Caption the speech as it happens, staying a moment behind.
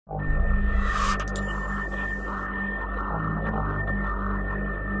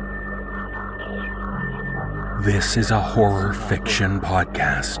This is a horror fiction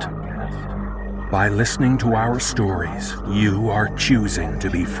podcast. By listening to our stories, you are choosing to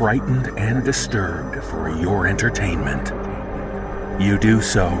be frightened and disturbed for your entertainment. You do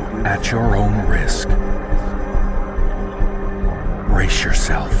so at your own risk. Brace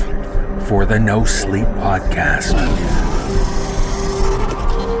yourself for the No Sleep podcast.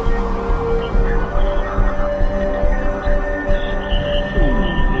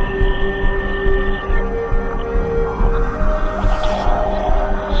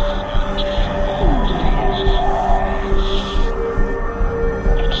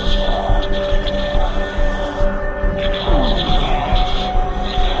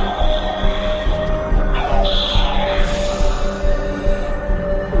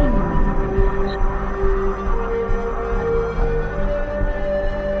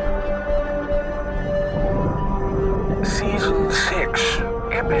 Season 6,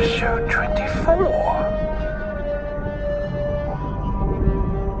 Episode 24.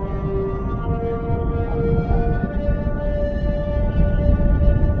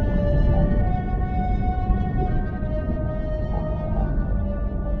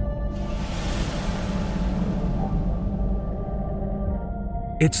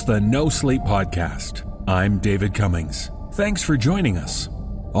 It's the No Sleep podcast. I'm David Cummings. Thanks for joining us.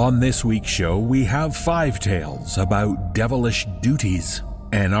 On this week's show, we have 5 tales about devilish duties,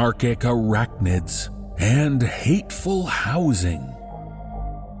 anarchic arachnids, and hateful housing.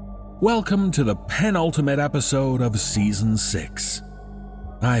 Welcome to the penultimate episode of Season 6.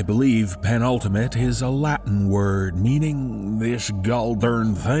 I believe penultimate is a Latin word meaning this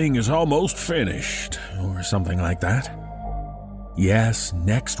gall-darn thing is almost finished, or something like that. Yes,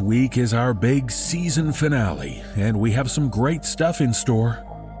 next week is our big season finale, and we have some great stuff in store,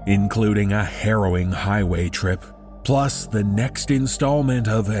 including a harrowing highway trip, plus the next installment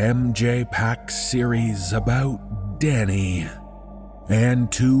of MJ Pack's series about Danny, and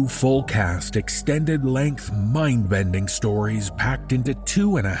 2 full-cast, extended-length, mind-bending stories packed into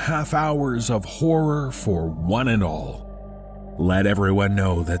 2.5 hours of horror for one and all. Let everyone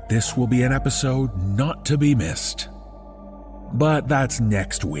know that this will be an episode not to be missed. But that's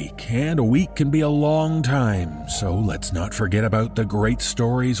next week, and a week can be a long time, so let's not forget about the great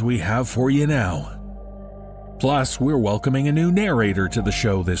stories we have for you now. Plus, we're welcoming a new narrator to the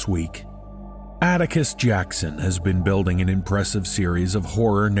show this week. Atticus Jackson has been building an impressive series of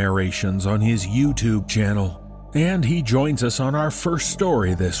horror narrations on his YouTube channel, and he joins us on our first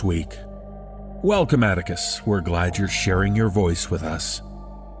story this week. Welcome, Atticus. We're glad you're sharing your voice with us.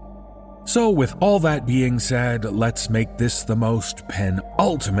 So with all that being said, let's make this the most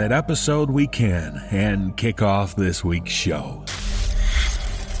penultimate episode we can and kick off this week's show.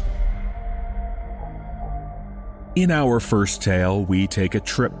 In our first tale, we take a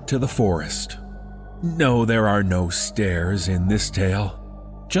trip to the forest. No, there are no stairs in this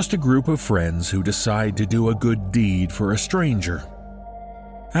tale. Just a group of friends who decide to do a good deed for a stranger.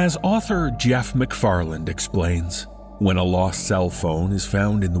 As author Jeff McFarland explains, when a lost cell phone is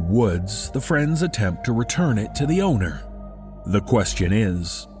found in the woods, the friends attempt to return it to the owner. The question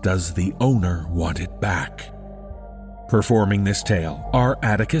is, does the owner want it back? Performing this tale are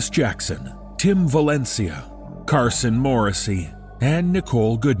Atticus Jackson, Tim Valencia, Carson Morrissey, and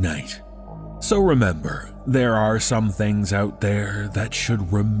Nicole Goodnight. So remember, there are some things out there that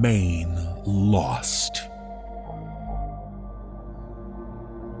should remain lost.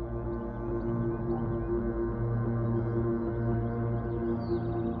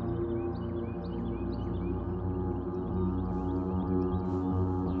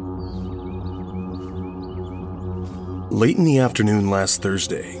 Late in the afternoon last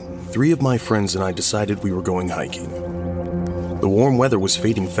Thursday, 3 of my friends and I decided we were going hiking. The warm weather was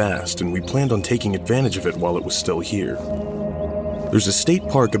fading fast, and we planned on taking advantage of it while it was still here. There's a state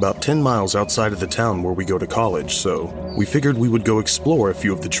park about 10 miles outside of the town where we go to college, so we figured we would go explore a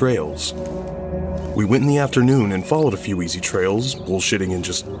few of the trails. We went in the afternoon and followed a few easy trails, bullshitting and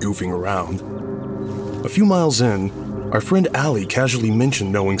just goofing around. A few miles in, our friend Allie casually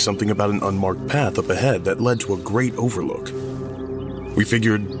mentioned knowing something about an unmarked path up ahead that led to a great overlook. We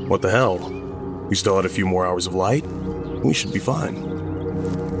figured, what the hell? We still had a few more hours of light. We should be fine.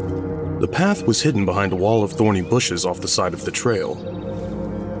 The path was hidden behind a wall of thorny bushes off the side of the trail.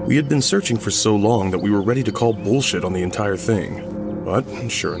 We had been searching for so long that we were ready to call bullshit on the entire thing. But,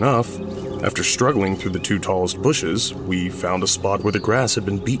 sure enough, after struggling through the 2 tallest bushes, we found a spot where the grass had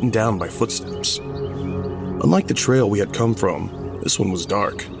been beaten down by footsteps. Unlike the trail we had come from, this one was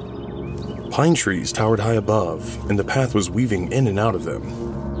dark. Pine trees towered high above, and the path was weaving in and out of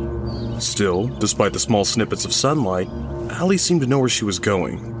them. Still, despite the small snippets of sunlight, Allie seemed to know where she was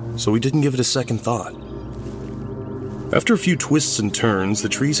going, so we didn't give it a second thought. After a few twists and turns, the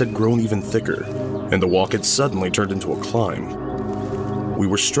trees had grown even thicker, and the walk had suddenly turned into a climb. We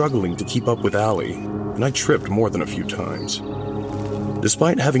were struggling to keep up with Allie, and I tripped more than a few times.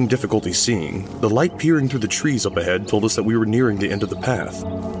 Despite having difficulty seeing, the light peering through the trees up ahead told us that we were nearing the end of the path.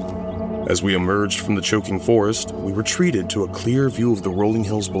 As we emerged from the choking forest, we were treated to a clear view of the rolling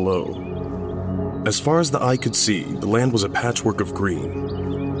hills below. As far as the eye could see, the land was a patchwork of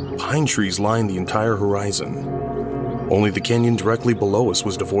green. Pine trees lined the entire horizon. Only the canyon directly below us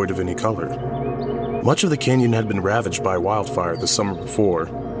was devoid of any color. Much of the canyon had been ravaged by wildfire the summer before,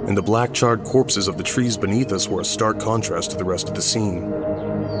 and the black charred corpses of the trees beneath us were a stark contrast to the rest of the scene.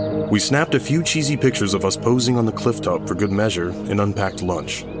 We snapped a few cheesy pictures of us posing on the clifftop for good measure and unpacked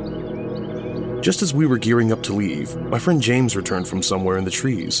lunch. Just as we were gearing up to leave, my friend James returned from somewhere in the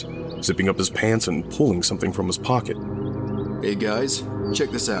trees, zipping up his pants and pulling something from his pocket. Hey guys, check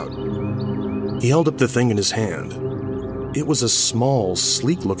this out. He held up the thing in his hand. It was a small,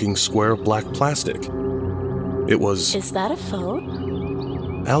 sleek-looking square of black plastic. It was... Is that a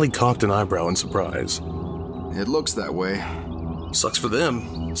phone? Allie cocked an eyebrow in surprise. It looks that way. Sucks for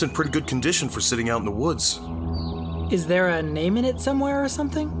them. It's in pretty good condition for sitting out in the woods. Is there a name in it somewhere or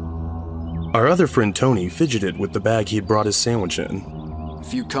something? Our other friend Tony fidgeted with the bag he had brought his sandwich in. A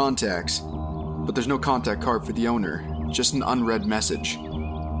few contacts, but there's no contact card for the owner. Just an unread message.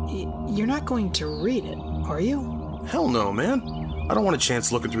 You're not going to read it, are you? Hell no, man. I don't want a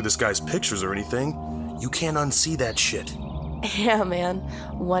chance looking through this guy's pictures or anything. You can't unsee that shit. Yeah, man.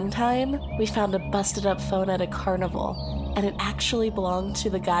 One time, we found a busted up phone at a carnival, and it actually belonged to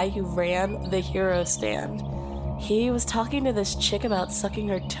the guy who ran the hero stand. He was talking to this chick about sucking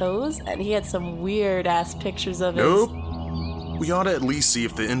her toes, and he had some weird-ass pictures of Nope. We ought to at least see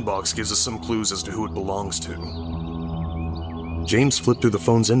if the inbox gives us some clues as to who it belongs to. James flipped through the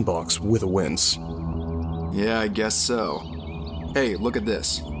phone's inbox with a wince. Yeah, I guess so. Hey, look at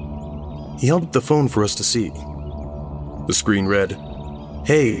this. He held up the phone for us to see. The screen read,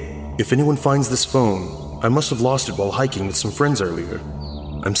 "Hey, if anyone finds this phone, I must have lost it while hiking with some friends earlier.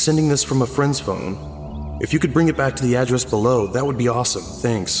 I'm sending this from a friend's phone. If you could bring it back to the address below, that would be awesome.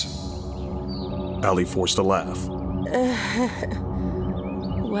 Thanks." Allie forced a laugh.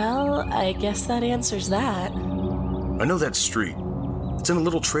 Well, I guess that answers that. I know that street. It's in a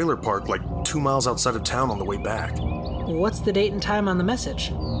little trailer park like 2 miles outside of town on the way back. What's the date and time on the message?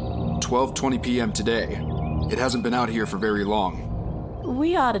 12:20 p.m. today. It hasn't been out here for very long.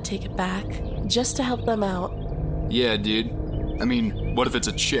 We ought to take it back, just to help them out. Yeah, dude. I mean, what if it's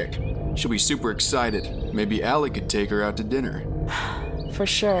a chick? She'll be super excited. Maybe Allie could take her out to dinner. For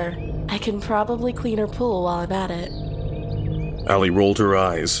sure. I can probably clean her pool while I'm at it. Allie rolled her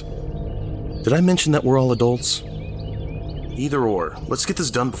eyes. Did I mention that we're all adults? Either or. Let's get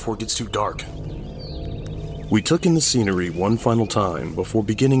this done before it gets too dark. We took in the scenery one final time before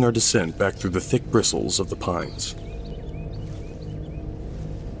beginning our descent back through the thick bristles of the pines.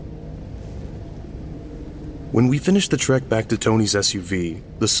 When we finished the trek back to Tony's SUV,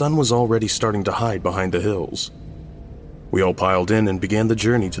 the sun was already starting to hide behind the hills. We all piled in and began the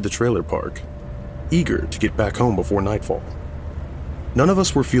journey to the trailer park, eager to get back home before nightfall. None of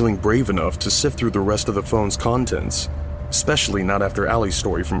us were feeling brave enough to sift through the rest of the phone's contents, especially not after Allie's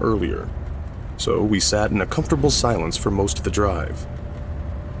story from earlier. So we sat in a comfortable silence for most of the drive.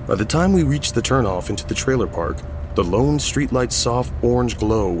 By the time we reached the turnoff into the trailer park, the lone streetlight's soft orange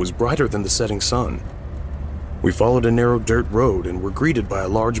glow was brighter than the setting sun. We followed a narrow dirt road and were greeted by a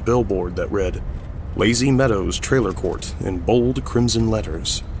large billboard that read, "Lazy Meadows Trailer Court," in bold crimson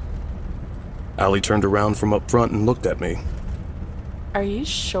letters. Allie turned around from up front and looked at me. Are you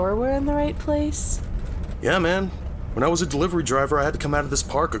sure we're in the right place? Yeah, man. When I was a delivery driver, I had to come out of this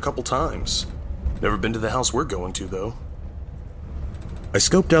park a couple times. Never been to the house we're going to, though. I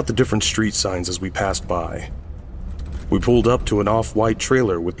scoped out the different street signs as we passed by. We pulled up to an off-white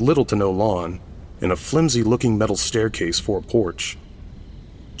trailer with little to no lawn and a flimsy-looking metal staircase for a porch.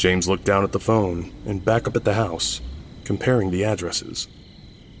 James looked down at the phone and back up at the house, comparing the addresses.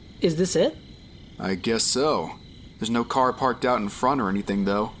 Is this it? I guess so. There's no car parked out in front or anything,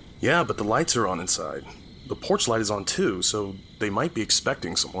 though. Yeah, but the lights are on inside. The porch light is on too, so they might be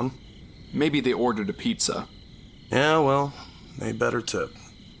expecting someone. Maybe they ordered a pizza. Yeah, well, they better tip.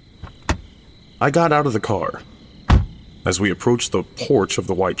 I got out of the car. As we approached the porch of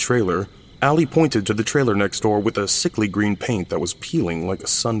the white trailer, Allie pointed to the trailer next door with a sickly green paint that was peeling like a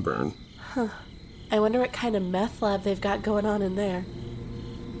sunburn. I wonder what kind of meth lab they've got going on in there.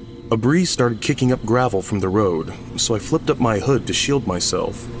 A breeze started kicking up gravel from the road, so I flipped up my hood to shield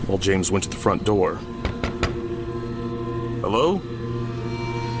myself while James went to the front door. Hello?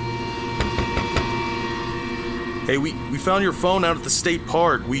 Hey, we found your phone out at the state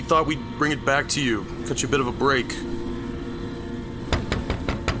park. We thought we'd bring it back to you. Cut you a bit of a break.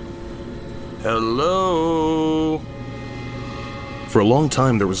 Hello? For a long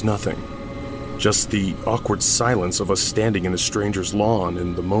time, there was nothing. Just the awkward silence of us standing in a stranger's lawn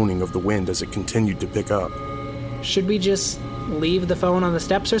and the moaning of the wind as it continued to pick up. Should we just leave the phone on the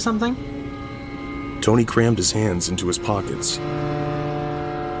steps or something? Tony crammed his hands into his pockets.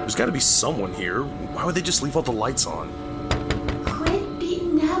 There's gotta be someone here. Why would they just leave all the lights on? Quit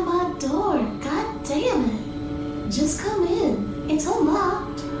beating at my door. God damn it. Just come in. It's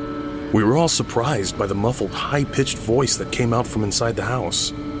unlocked. We were all surprised by the muffled, high-pitched voice that came out from inside the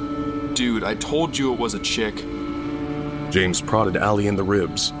house. Dude, I told you it was a chick. James prodded Allie in the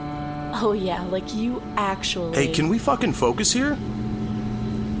ribs. Oh yeah, like you actually... Hey, can we fucking focus here?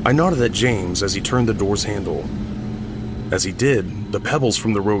 I nodded at James as he turned the door's handle. As he did, the pebbles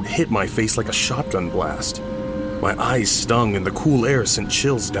from the road hit my face like a shotgun blast. My eyes stung and the cool air sent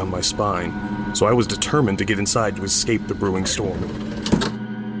chills down my spine, so I was determined to get inside to escape the brewing storm.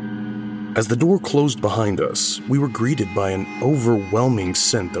 As the door closed behind us, we were greeted by an overwhelming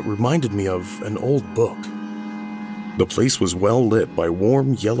scent that reminded me of an old book. The place was well lit by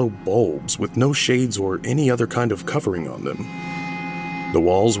warm yellow bulbs with no shades or any other kind of covering on them. The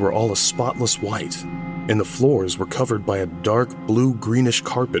walls were all a spotless white, and the floors were covered by a dark blue-greenish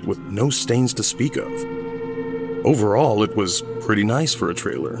carpet with no stains to speak of. Overall, it was pretty nice for a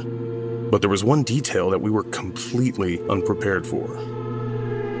trailer, but there was one detail that we were completely unprepared for.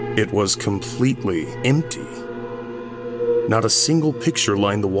 It was completely empty. Not a single picture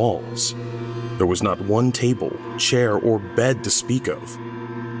lined the walls. There was not one table, chair, or bed to speak of.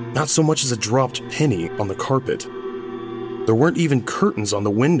 Not so much as a dropped penny on the carpet. There weren't even curtains on the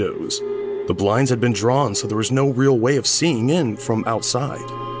windows. The blinds had been drawn, so there was no real way of seeing in from outside.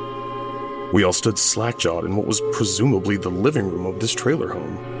 We all stood slack-jawed in what was presumably the living room of this trailer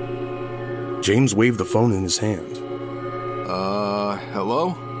home. James waved the phone in his hand.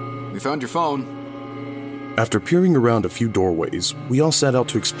 Hello? We found your phone. After peering around a few doorways, we all set out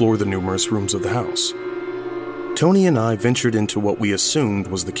to explore the numerous rooms of the house. Tony and I ventured into what we assumed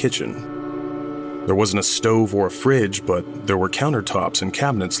was the kitchen. There wasn't a stove or a fridge, but there were countertops and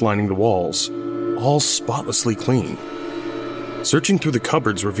cabinets lining the walls, all spotlessly clean. Searching through the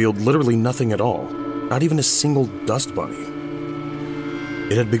cupboards revealed literally nothing at all, not even a single dust bunny.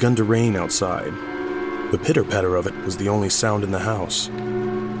 It had begun to rain outside. The pitter-patter of it was the only sound in the house.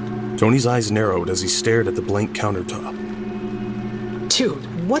 Tony's eyes narrowed as he stared at the blank countertop.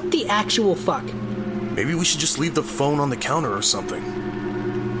 Dude, what the actual fuck? Maybe we should just leave the phone on the counter or something.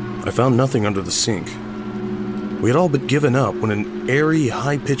 I found nothing under the sink. We had all but given up when an airy,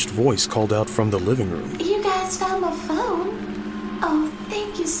 high-pitched voice called out from the living room. You guys found my phone? Oh,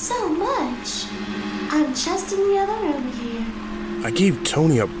 thank you so much. I'm just in the other room here. I gave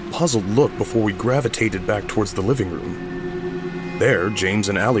Tony a puzzled look before we gravitated back towards the living room. There, James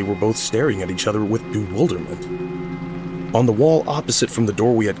and Allie were both staring at each other with bewilderment. On the wall opposite from the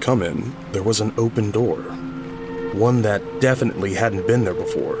door we had come in, there was an open door. One that definitely hadn't been there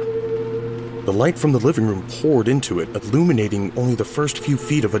before. The light from the living room poured into it, illuminating only the first few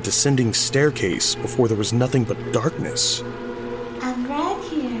feet of a descending staircase before there was nothing but darkness. I'm right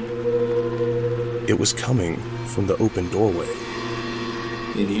here. It was coming from the open doorway.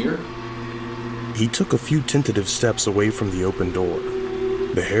 In here? He took a few tentative steps away from the open door.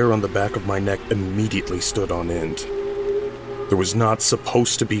 The hair on the back of my neck immediately stood on end. There was not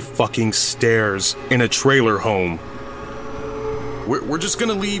supposed to be fucking stairs in a trailer home. We're just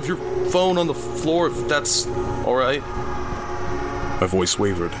gonna leave your phone on the floor if that's alright. My voice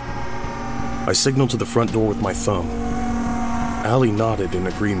wavered. I signaled to the front door with my thumb. Allie nodded in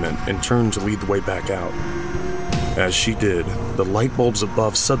agreement and turned to lead the way back out. As she did, the light bulbs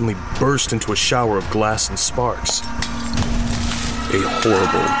above suddenly burst into a shower of glass and sparks. A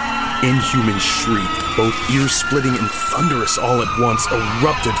horrible, inhuman shriek, both ear-splitting and thunderous all at once,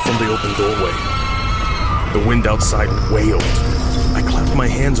 erupted from the open doorway. The wind outside wailed. I clapped my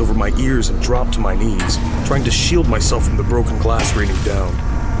hands over my ears and dropped to my knees, trying to shield myself from the broken glass raining down.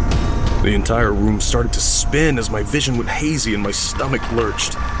 The entire room started to spin as my vision went hazy and my stomach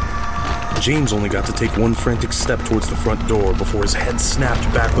lurched. James only got to take one frantic step towards the front door before his head snapped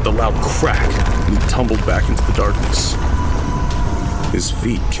back with a loud crack and he tumbled back into the darkness. His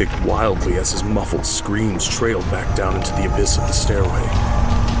feet kicked wildly as his muffled screams trailed back down into the abyss of the stairway.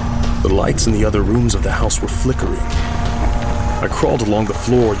 The lights in the other rooms of the house were flickering. I crawled along the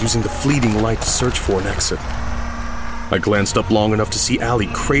floor using the fleeting light to search for an exit. I glanced up long enough to see Allie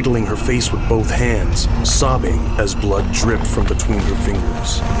cradling her face with both hands, sobbing as blood dripped from between her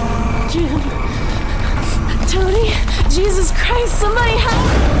fingers. Jim. Tony. Jesus Christ, somebody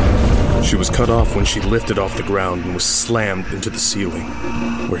help! She was cut off when she lifted off the ground and was slammed into the ceiling,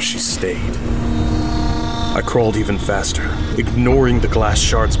 where she stayed. I crawled even faster, ignoring the glass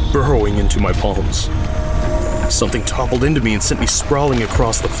shards burrowing into my palms. Something toppled into me and sent me sprawling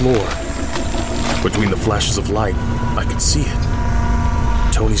across the floor. Between the flashes of light, I could see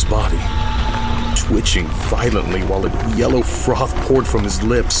it. Tony's body, twitching violently while a yellow froth poured from his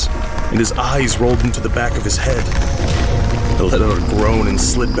lips, and his eyes rolled into the back of his head. I let out a groan and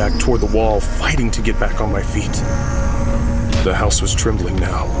slid back toward the wall, fighting to get back on my feet. The house was trembling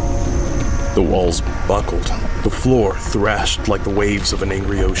now. The walls buckled, the floor thrashed like the waves of an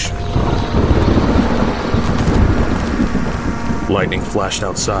angry ocean. Lightning flashed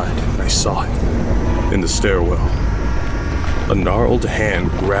outside, and I saw it. In the stairwell. A gnarled hand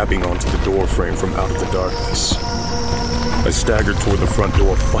grabbing onto the door frame from out of the darkness. I staggered toward the front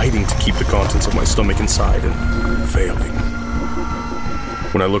door, fighting to keep the contents of my stomach inside and failing.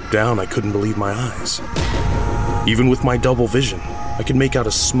 When I looked down, I couldn't believe my eyes. Even with my double vision, I could make out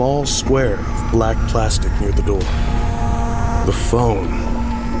a small square of black plastic near the door. The phone.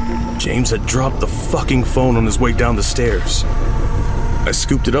 James had dropped the fucking phone on his way down the stairs. I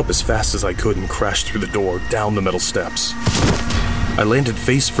scooped it up as fast as I could and crashed through the door, down the metal steps. I landed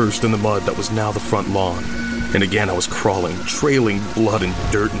face first in the mud that was now the front lawn, and again I was crawling, trailing blood and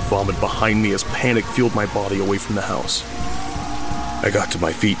dirt and vomit behind me as panic fueled my body away from the house. I got to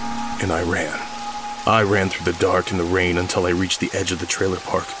my feet, and I ran. I ran through the dark and the rain until I reached the edge of the trailer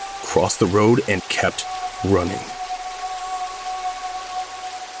park, crossed the road, and kept running.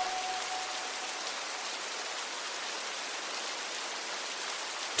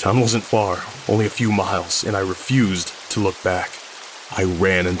 Town wasn't far, only a few miles, and I refused to look back. I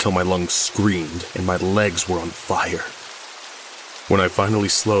ran until my lungs screamed and my legs were on fire. When I finally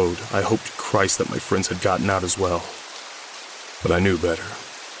slowed, I hoped to Christ that my friends had gotten out as well. But I knew better.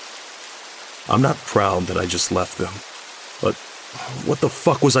 I'm not proud that I just left them, but what the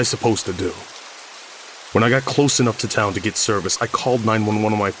fuck was I supposed to do? When I got close enough to town to get service, I called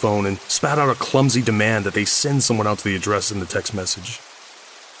 911 on my phone and spat out a clumsy demand that they send someone out to the address in the text message.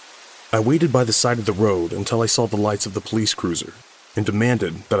 I waited by the side of the road until I saw the lights of the police cruiser and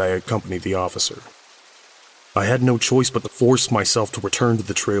demanded that I accompany the officer. I had no choice but to force myself to return to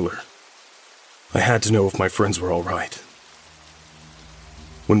the trailer. I had to know if my friends were all right.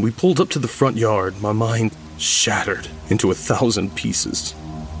 When we pulled up to the front yard, my mind shattered into 1,000 pieces.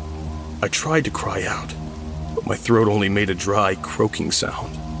 I tried to cry out, but my throat only made a dry, croaking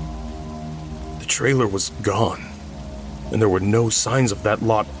sound. The trailer was gone, and there were no signs of that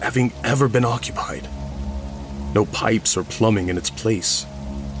lot having ever been occupied. No pipes or plumbing in its place.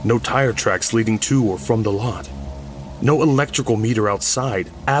 No tire tracks leading to or from the lot. No electrical meter outside.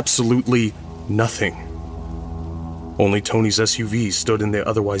 Absolutely nothing. Only Tony's SUV stood in the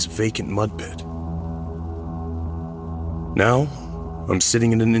otherwise vacant mud pit. Now, I'm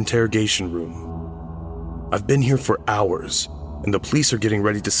sitting in an interrogation room. I've been here for hours, and the police are getting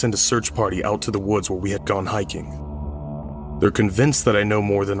ready to send a search party out to the woods where we had gone hiking. They're convinced that I know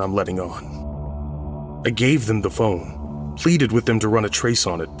more than I'm letting on. I gave them the phone, pleaded with them to run a trace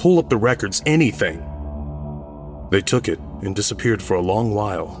on it, pull up the records, anything. They took it and disappeared for a long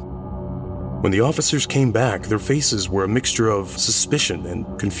while. When the officers came back, their faces were a mixture of suspicion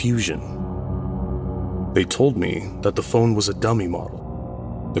and confusion. They told me that the phone was a dummy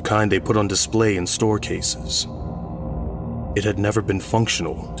model, the kind they put on display in store cases. It had never been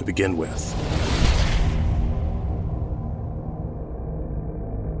functional to begin with.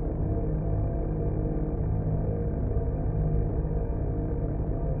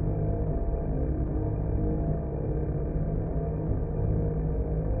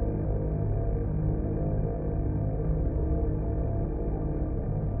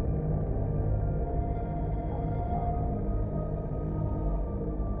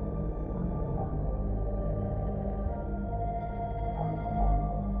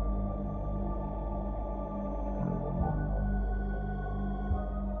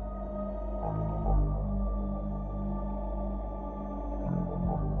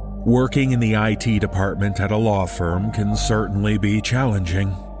 Working in the IT department at a law firm can certainly be challenging,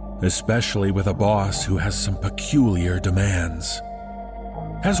 especially with a boss who has some peculiar demands.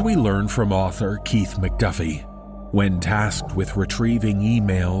 As we learn from author Keith McDuffie, when tasked with retrieving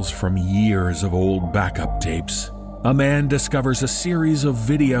emails from years of old backup tapes, a man discovers a series of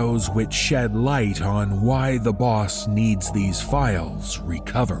videos which shed light on why the boss needs these files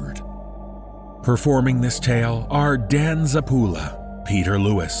recovered. Performing this tale are Dan Zapula, Peter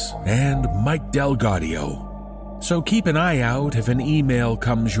Lewis, and Mike Delgadio. So keep an eye out if an email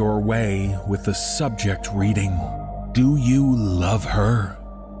comes your way with the subject reading, "Do you love her?"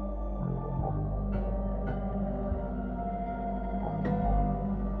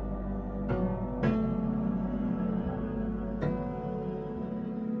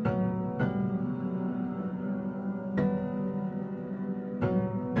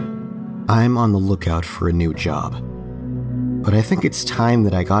 I'm on the lookout for a new job. But I think it's time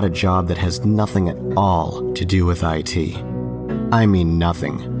that I got a job that has nothing at all to do with IT. I mean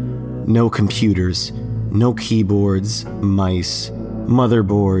nothing. No computers, no keyboards, mice,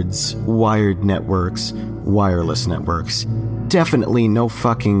 motherboards, wired networks, wireless networks. Definitely no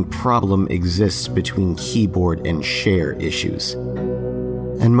fucking problem exists between keyboard and share issues.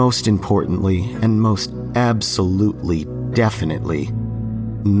 And most importantly, and most absolutely definitely,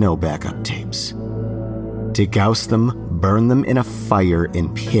 no backup tapes. Degouse them, burn them in a fire,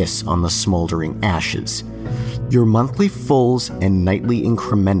 and piss on the smoldering ashes. Your monthly fulls and nightly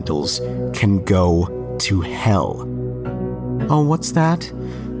incrementals can go to hell. Oh, what's that?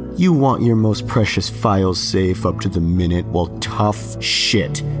 You want your most precious files safe up to the minute? Well, tough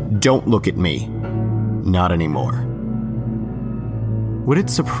shit. Don't look at me. Not anymore. Would it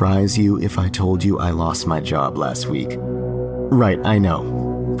surprise you if I told you I lost my job last week? Right, I know.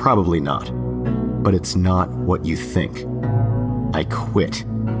 Probably not. But it's not what you think. I quit.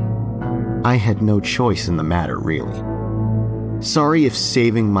 I had no choice in the matter, really. Sorry if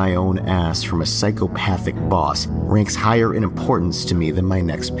saving my own ass from a psychopathic boss ranks higher in importance to me than my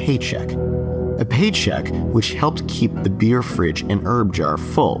next paycheck. A paycheck which helped keep the beer fridge and herb jar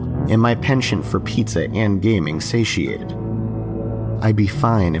full and my penchant for pizza and gaming satiated. I'd be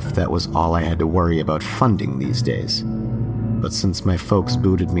fine if that was all I had to worry about funding these days. But since my folks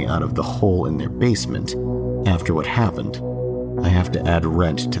booted me out of the hole in their basement, after what happened, I have to add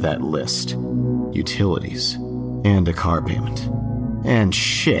rent to that list, utilities, and a car payment. And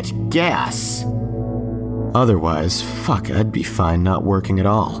shit, gas! Otherwise, fuck, I'd be fine not working at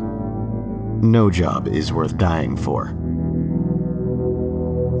all. No job is worth dying for.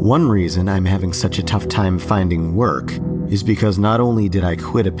 One reason I'm having such a tough time finding work is because not only did I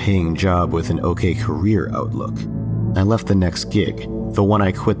quit a paying job with an okay career outlook, I left the next gig, the one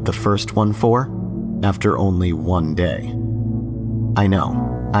I quit the first one for, after only one day. I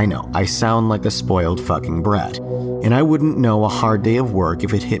know, I sound like a spoiled fucking brat, and I wouldn't know a hard day of work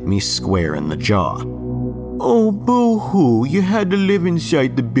if it hit me square in the jaw. Oh, boo-hoo, you had to live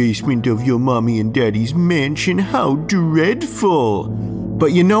inside the basement of your mommy and daddy's mansion, how dreadful!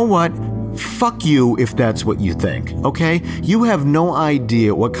 But you know what? Fuck you if that's what you think, okay? You have no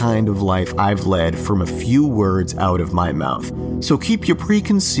idea what kind of life I've led from a few words out of my mouth. So keep your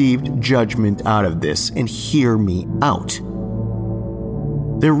preconceived judgment out of this and hear me out.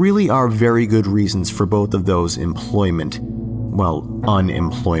 There really are very good reasons for both of those unemployment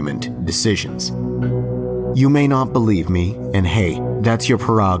decisions. You may not believe me, and hey, that's your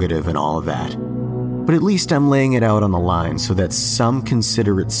prerogative and all of that. But at least I'm laying it out on the line so that some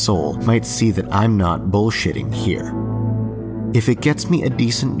considerate soul might see that I'm not bullshitting here. If it gets me a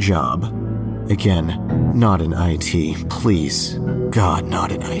decent job, again, not in IT, please, God,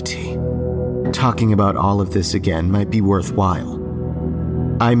 not in IT. Talking about all of this again might be worthwhile.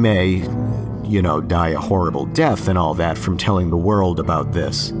 I may, die a horrible death and all that from telling the world about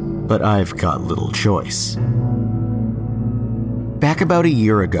this, but I've got little choice. Back about a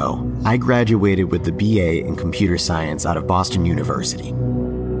year ago, I graduated with the BA in computer science out of Boston University.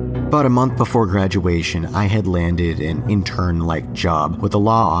 About a month before graduation, I had landed an intern-like job with a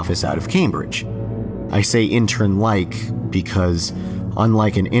law office out of Cambridge. I say intern-like because,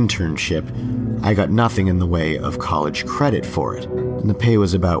 unlike an internship, I got nothing in the way of college credit for it, and the pay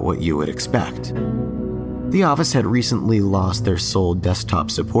was about what you would expect. The office had recently lost their sole desktop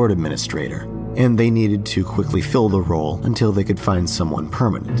support administrator, and they needed to quickly fill the role until they could find someone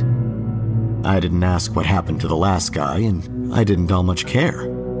permanent. I didn't ask what happened to the last guy, and I didn't all much care.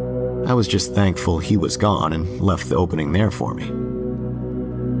 I was just thankful he was gone and left the opening there for me.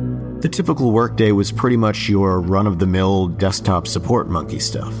 The typical workday was pretty much your run-of-the-mill desktop support monkey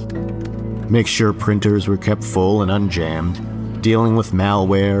stuff. Make sure printers were kept full and unjammed, dealing with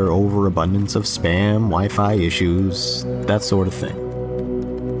malware, overabundance of spam, Wi-Fi issues, that sort of thing.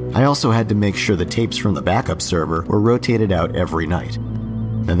 I also had to make sure the tapes from the backup server were rotated out every night.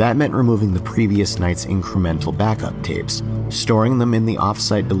 Now that meant removing the previous night's incremental backup tapes, storing them in the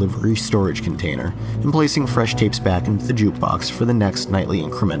off-site delivery storage container, and placing fresh tapes back into the jukebox for the next nightly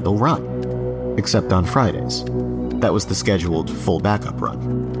incremental run. Except on Fridays. That was the scheduled full backup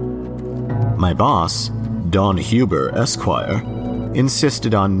run. My boss, Don Huber, Esquire,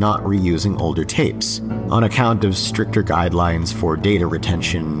 insisted on not reusing older tapes, on account of stricter guidelines for data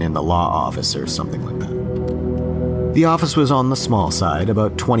retention in the law office or something like that. The office was on the small side,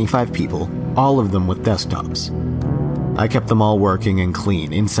 about 25 people, all of them with desktops. I kept them all working and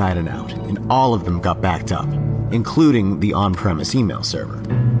clean, inside and out, and all of them got backed up, including the on-premise email server.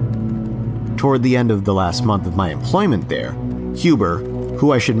 Toward the end of the last month of my employment there, Huber,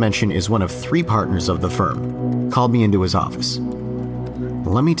 who I should mention is one of 3 partners of the firm, called me into his office.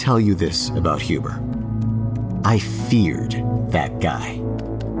 Let me tell you this about Huber. I feared that guy.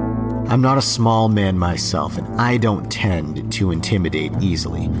 I'm not a small man myself, and I don't tend to intimidate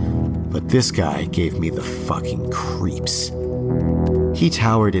easily, but this guy gave me the fucking creeps. He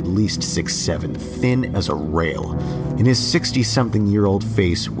towered at least 6'7", thin as a rail, and his 60-something-year-old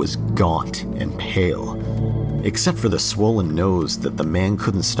face was gaunt and pale, except for the swollen nose that the man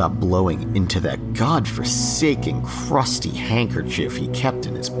couldn't stop blowing into that godforsaken, crusty handkerchief he kept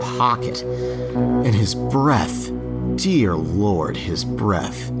in his pocket. And his breath, dear Lord, his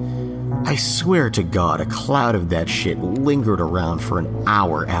breath. I swear to God, a cloud of that shit lingered around for an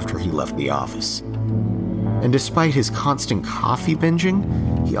hour after he left the office. And despite his constant coffee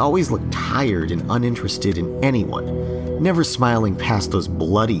binging, he always looked tired and uninterested in anyone, never smiling past those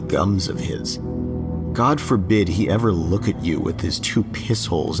bloody gums of his. God forbid he ever look at you with his 2 piss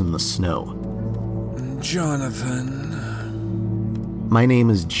holes in the snow. Jonathan. My name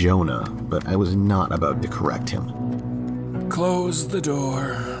is Jonah, but I was not about to correct him. Close the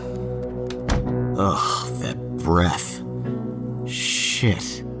door. Ugh, that breath.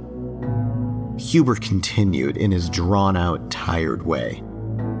 Shit. Huber continued in his drawn-out, tired way.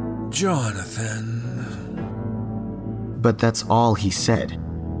 Jonathan. But that's all he said.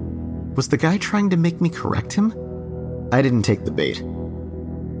 Was the guy trying to make me correct him? I didn't take the bait.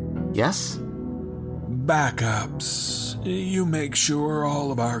 Yes? Backups. You make sure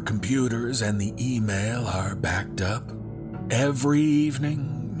all of our computers and the email are backed up every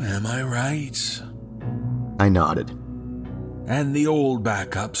evening, am I right? I nodded. And the old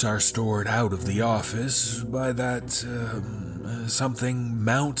backups are stored out of the office by that, something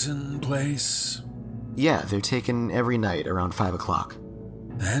mountain place? Yeah, they're taken every night around 5 o'clock.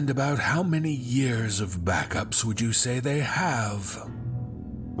 And about how many years of backups would you say they have?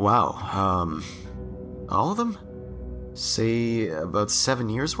 Wow, all of them? Say about 7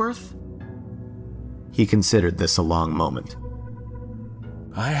 years worth? He considered this a long moment.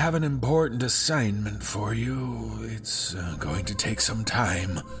 I have an important assignment for you. It's going to take some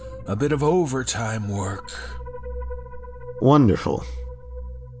time. A bit of overtime work. Wonderful.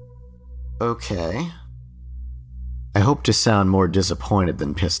 Okay. I hope to sound more disappointed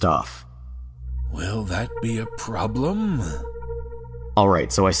than pissed off. Will that be a problem?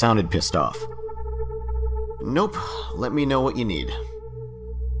 Alright, so I sounded pissed off. Nope, let me know what you need.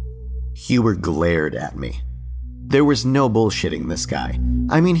 Huber glared at me. There was no bullshitting this guy.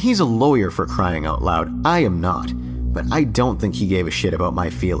 I mean, he's a lawyer for crying out loud. I am not. But I don't think he gave a shit about my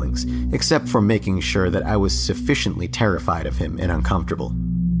feelings, except for making sure that I was sufficiently terrified of him and uncomfortable.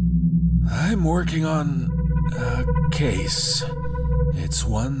 I'm working on a case. It's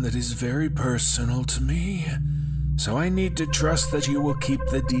one that is very personal to me, so I need to trust that you will keep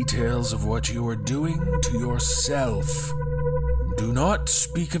the details of what you are doing to yourself. Do not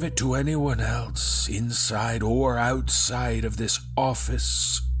speak of it to anyone else, inside or outside of this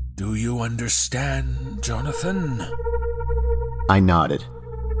office. Do you understand, Jonathan? I nodded.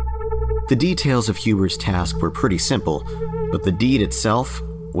 The details of Huber's task were pretty simple, but the deed itself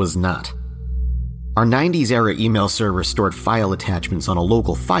was not. Our 90s-era email server stored file attachments on a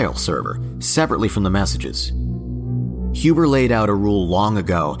local file server, separately from the messages. Huber laid out a rule long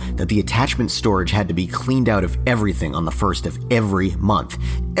ago that the attachment storage had to be cleaned out of everything on the 1st of every month.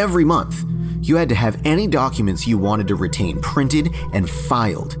 Every month! You had to have any documents you wanted to retain printed and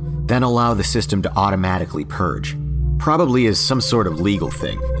filed, then allow the system to automatically purge. Probably as some sort of legal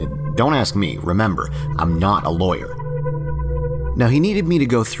thing. Don't ask me, remember, I'm not a lawyer. Now, he needed me to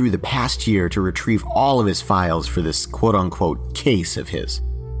go through the past year to retrieve all of his files for this quote-unquote case of his.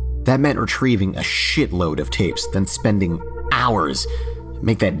 That meant retrieving a shitload of tapes, then spending hours,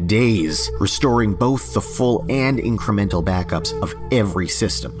 make that days, restoring both the full and incremental backups of every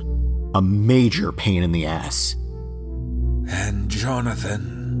system. A major pain in the ass. And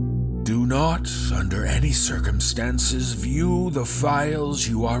Jonathan, Do not, under any circumstances, view the files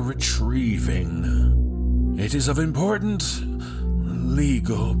you are retrieving. It is of important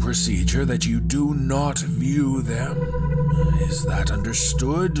legal procedure that you do not view them. Is that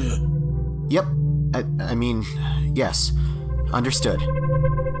understood? Yep. I mean, yes. Understood.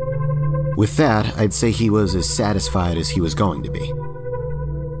 With that, I'd say he was as satisfied as he was going to be.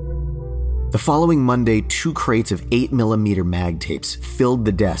 The following Monday, 2 crates of 8mm mag tapes filled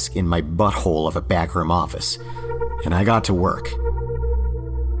the desk in my butthole of a backroom office, and I got to work.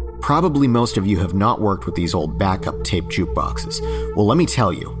 Probably most of you have not worked with these old backup tape jukeboxes. Well, let me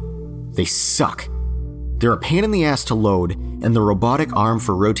tell you, they suck. They're a pain in the ass to load, and the robotic arm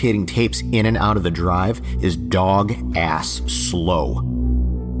for rotating tapes in and out of the drive is dog-ass slow.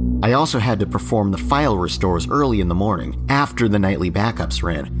 I also had to perform the file restores early in the morning, after the nightly backups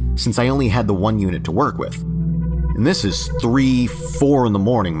ran, since I only had the 1 unit to work with. And this is 3-4 in the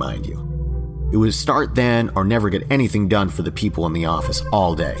morning, mind you. It was start then or never get anything done for the people in the office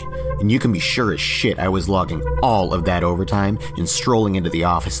all day. And you can be sure as shit I was logging all of that overtime and strolling into the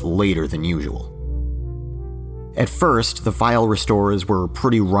office later than usual. At first, the file restorers were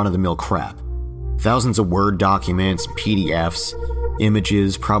pretty run-of-the-mill crap. Thousands of Word documents, PDFs,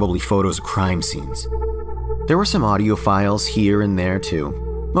 images, probably photos of crime scenes. There were some audio files here and there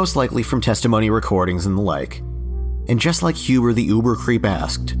too, most likely from testimony recordings and the like. And just like Huber the Uber creep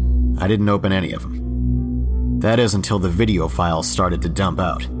asked, I didn't open any of them. That is until the video files started to dump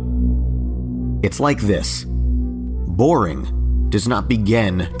out. It's like this. Boring does not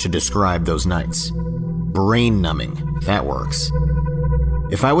begin to describe those nights. Brain-numbing, that works.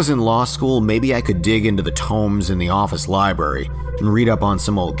 If I was in law school, maybe I could dig into the tomes in the office library and read up on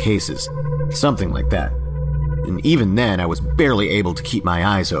some old cases. Something like that. And even then, I was barely able to keep my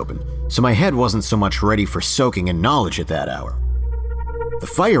eyes open, so my head wasn't so much ready for soaking in knowledge at that hour. The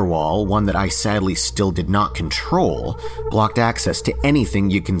firewall, one that I sadly still did not control, blocked access to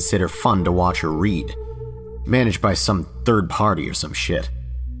anything you'd consider fun to watch or read, managed by some third party or some shit.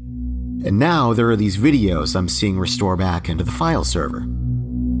 And now there are these videos I'm seeing restore back into the file server.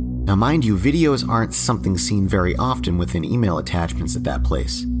 Now mind you, videos aren't something seen very often within email attachments at that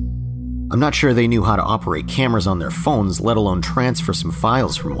place. I'm not sure they knew how to operate cameras on their phones, let alone transfer some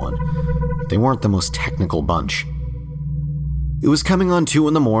files from one. They weren't the most technical bunch. It was coming on 2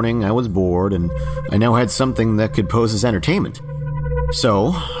 in the morning, I was bored, and I now had something that could pose as entertainment.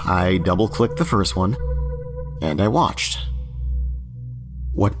 So, I double-clicked the first one, and I watched.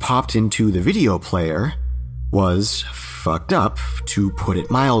 What popped into the video player was fucked up, to put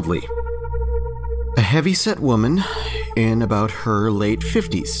it mildly. A heavy-set woman in about her late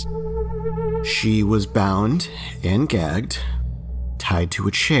 50s. She was bound and gagged, tied to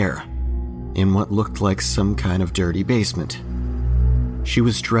a chair, in what looked like some kind of dirty basement. She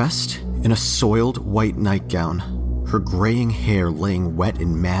was dressed in a soiled white nightgown, her graying hair laying wet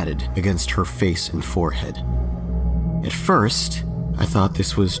and matted against her face and forehead. At first, I thought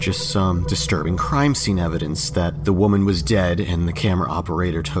this was just some disturbing crime scene evidence that the woman was dead and the camera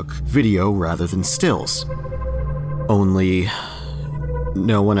operator took video rather than stills. Only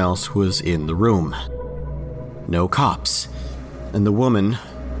no one else was in the room. No cops, and the woman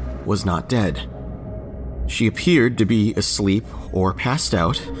was not dead. She appeared to be asleep or passed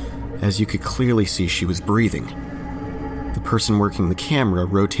out, as you could clearly see she was breathing. The person working the camera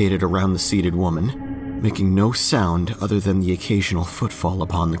rotated around the seated woman, making no sound other than the occasional footfall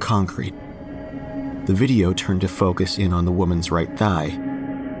upon the concrete. The video turned to focus in on the woman's right thigh,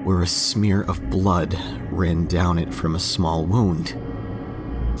 where a smear of blood ran down it from a small wound.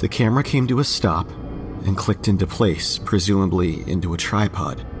 The camera came to a stop and clicked into place, presumably into a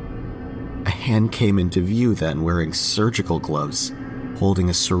tripod. A hand came into view then, wearing surgical gloves, holding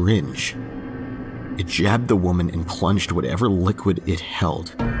a syringe. It jabbed the woman and plunged whatever liquid it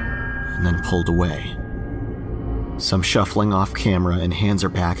held, and then pulled away. Some shuffling off camera, and hands are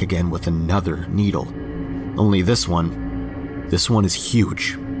back again with another needle. Only this one is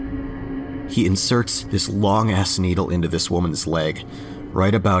huge. He inserts this long-ass needle into this woman's leg,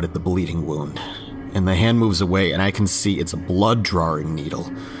 right about at the bleeding wound, and the hand moves away, and I can see it's a blood-drawing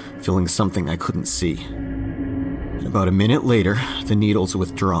needle, filling something I couldn't see. And about a minute later, the needle's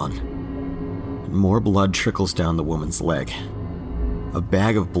withdrawn, and more blood trickles down the woman's leg. A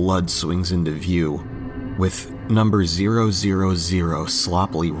bag of blood swings into view, with number 000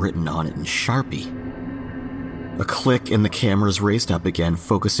 sloppily written on it in Sharpie. A click and the camera's raised up again,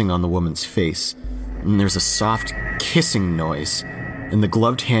 focusing on the woman's face, and there's a soft kissing noise, and the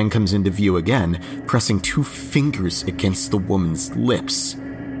gloved hand comes into view again, pressing 2 fingers against the woman's lips.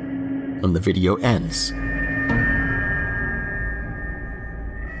 And the video ends.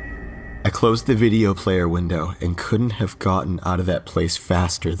 closed the video player window and couldn't have gotten out of that place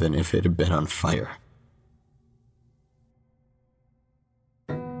faster than if it had been on fire.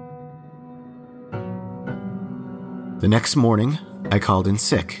 The next morning, I called in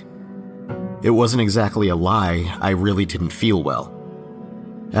sick. It wasn't exactly a lie, I really didn't feel well.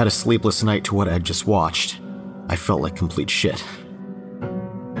 I had a sleepless night to what I'd just watched. I felt like complete shit.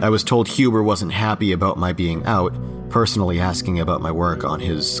 I was told Huber wasn't happy about my being out, personally asking about my work on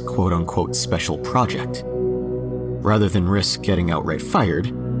his quote-unquote special project. Rather than risk getting outright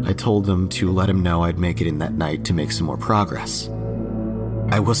fired, I told them to let him know I'd make it in that night to make some more progress.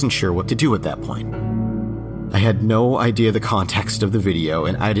 I wasn't sure what to do at that point. I had no idea the context of the video,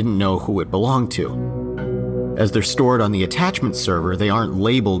 and I didn't know who it belonged to. As they're stored on the attachment server, they aren't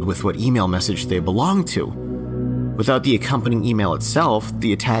labeled with what email message they belong to. Without the accompanying email itself,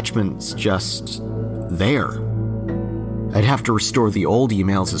 the attachment's just there. I'd have to restore the old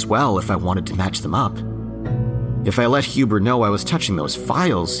emails as well if I wanted to match them up. If I let Huber know I was touching those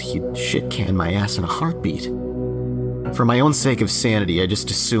files, he'd shit-can my ass in a heartbeat. For my own sake of sanity, I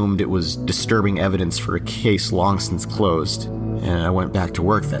just assumed it was disturbing evidence for a case long since closed, and I went back to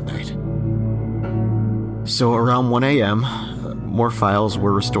work that night. So around 1 a.m., more files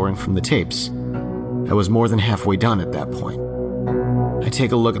were restoring from the tapes. I was more than halfway done at that point. I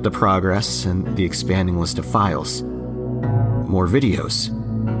take a look at the progress and the expanding list of files. More videos.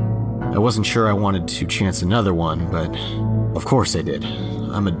 I wasn't sure I wanted to chance another one, but of course I did.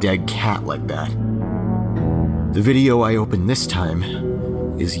 I'm a dead cat like that. The video I opened this time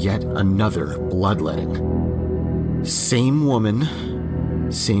is yet another bloodletting. Same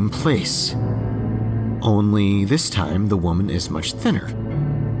woman, same place. Only this time the woman is much thinner,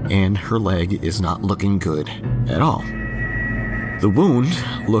 and her leg is not looking good at all. The wound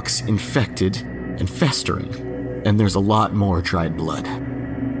looks infected and festering, and there's a lot more dried blood.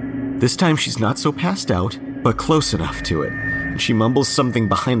 This time she's not so passed out, but close enough to it. She mumbles something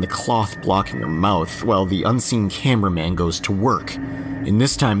behind the cloth blocking her mouth while the unseen cameraman goes to work. And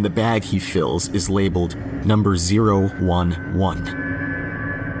this time the bag he fills is labeled number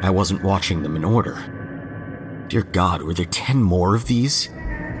 011. I wasn't watching them in order. Dear God, were there 10 more of these?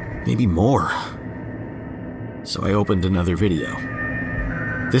 Maybe more. So I opened another video.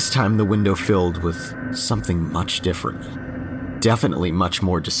 This time the window filled with something much different. Definitely much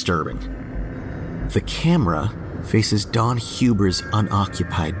more disturbing. The camera faces Don Huber's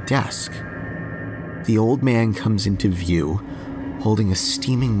unoccupied desk. The old man comes into view, holding a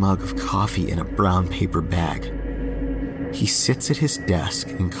steaming mug of coffee in a brown paper bag. He sits at his desk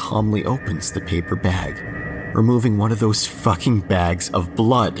and calmly opens the paper bag, removing one of those fucking bags of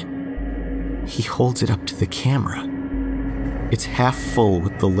blood. He holds it up to the camera. It's half full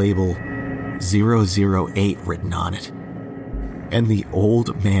with the label 008 written on it. And the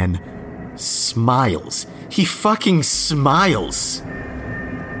old man smiles. He fucking smiles!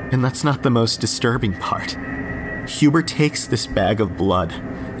 And that's not the most disturbing part. Huber takes this bag of blood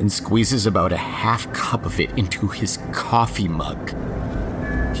and squeezes about a half cup of it into his coffee mug.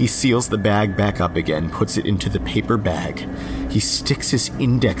 He seals the bag back up again, puts it into the paper bag. He sticks his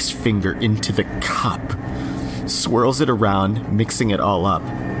index finger into the cup, swirls it around, mixing it all up.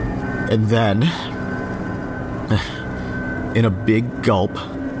 And then, in a big gulp,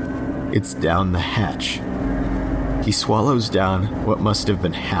 it's down the hatch. He swallows down what must have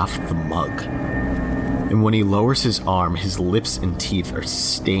been half the mug. And when he lowers his arm, his lips and teeth are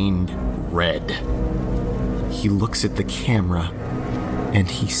stained red. He looks at the camera and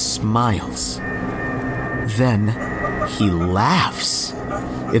he smiles. Then he laughs.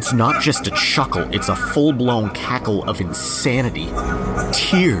 It's not just a chuckle, it's a full-blown cackle of insanity.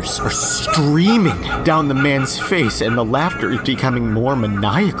 Tears are streaming down the man's face, and the laughter is becoming more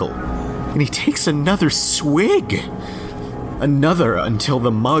maniacal. And he takes another swig. Another until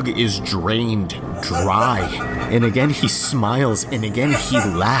the mug is drained dry. And again he smiles, and again he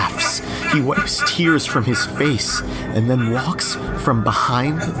laughs. He wipes tears from his face, and then walks from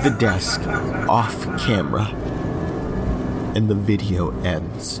behind the desk, off camera. And the video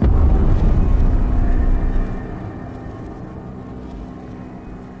ends.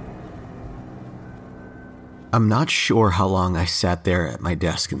 I'm not sure how long I sat there at my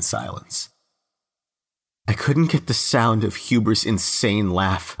desk in silence. I couldn't get the sound of Huber's insane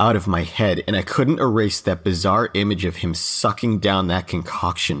laugh out of my head, and I couldn't erase that bizarre image of him sucking down that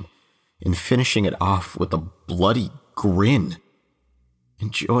concoction and finishing it off with a bloody grin,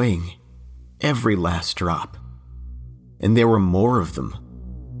 enjoying every last drop. And there were more of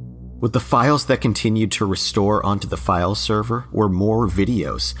them. With the files that continued to restore onto the file server were more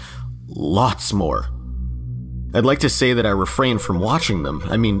videos, lots more. I'd like to say that I refrained from watching them.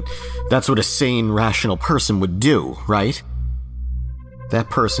 I mean, that's what a sane, rational person would do, right? That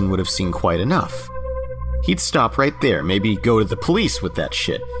person would have seen quite enough. He'd stop right there, maybe go to the police with that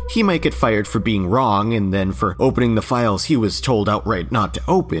shit. He might get fired for being wrong and then for opening the files he was told outright not to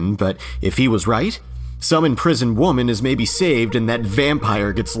open, but if he was right, some imprisoned woman is maybe saved and that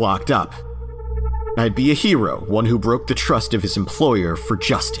vampire gets locked up. I'd be a hero, one who broke the trust of his employer for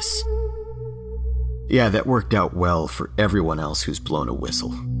justice. Yeah, that worked out well for everyone else who's blown a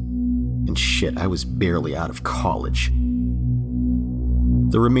whistle. And shit, I was barely out of college.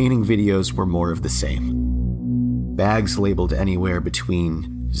 The remaining videos were more of the same. Bags labeled anywhere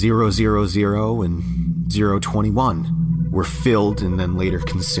between 000 and 021 were filled and then later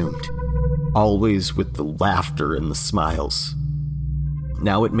consumed, always with the laughter and the smiles.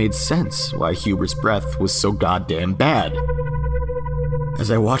 Now it made sense why Huber's breath was so goddamn bad. As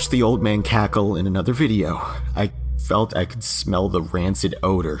I watched the old man cackle in another video, I felt I could smell the rancid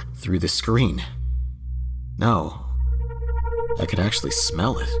odor through the screen. No, I could actually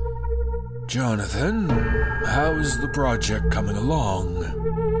smell it. Jonathan, how's the project coming along?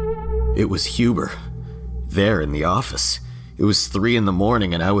 It was Huber, there in the office. It was 3 a.m.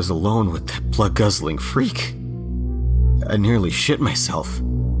 and I was alone with that blood-guzzling freak. I nearly shit myself.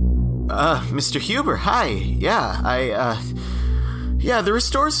 Mr. Huber, hi. Yeah, the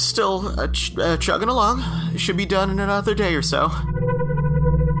restores is still chugging along. It should be done in another day or so.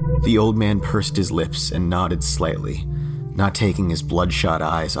 The old man pursed his lips and nodded slightly, not taking his bloodshot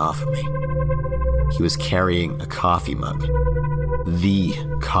eyes off of me. He was carrying a coffee mug. The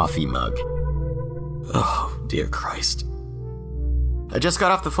coffee mug. Oh, dear Christ. I just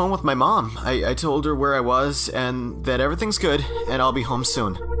got off the phone with my mom. I told her where I was and that everything's good and I'll be home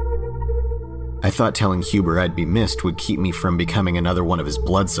soon. I thought telling Huber I'd be missed would keep me from becoming another one of his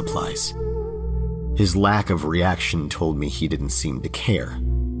blood supplies. His lack of reaction told me he didn't seem to care.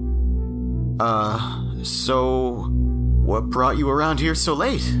 So what brought you around here so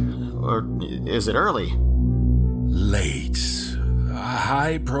late? Or is it early? Late. A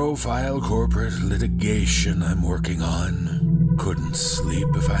high-profile corporate litigation I'm working on. Couldn't sleep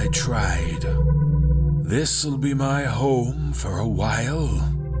if I tried. This'll be my home for a while.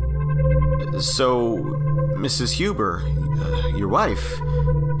 So, Mrs. Huber, your wife,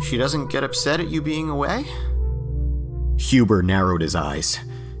 she doesn't get upset at you being away? Huber narrowed his eyes.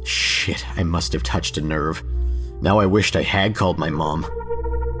 Shit, I must have touched a nerve. Now I wished I had called my mom.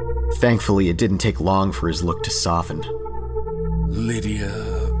 Thankfully, it didn't take long for his look to soften. Lydia,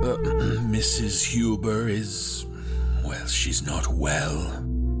 Mrs. Huber is... well, she's not well.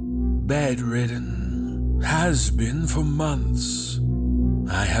 Bedridden. Has been for months.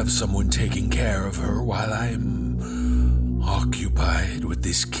 I have someone taking care of her while I'm occupied with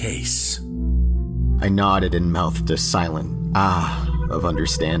this case. I nodded and mouthed a silent ah of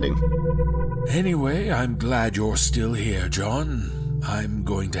understanding. Anyway, I'm glad you're still here, John. I'm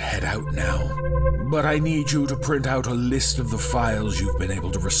going to head out now. But I need you to print out a list of the files you've been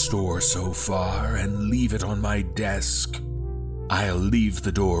able to restore so far and leave it on my desk. I'll leave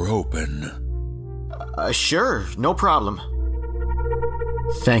the door open. Sure, no problem.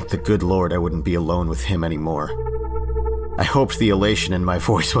 Thank the good Lord I wouldn't be alone with him anymore. I hoped the elation in my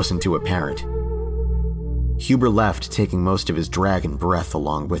voice wasn't too apparent. Huber left, taking most of his dragon breath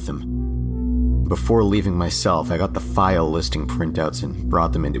along with him. Before leaving myself, I got the file listing printouts and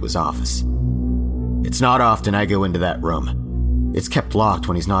brought them into his office. It's not often I go into that room. It's kept locked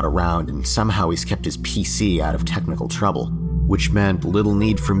when he's not around, and somehow he's kept his PC out of technical trouble, which meant little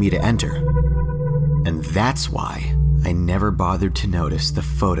need for me to enter. And that's why I never bothered to notice the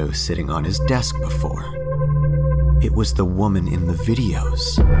photo sitting on his desk before. It was the woman in the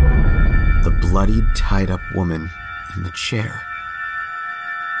videos. The bloodied, tied-up woman in the chair.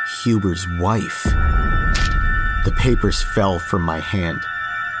 Huber's wife. The papers fell from my hand.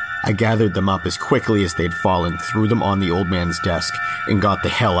 I gathered them up as quickly as they'd fallen, threw them on the old man's desk, and got the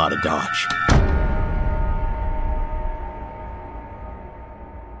hell out of Dodge.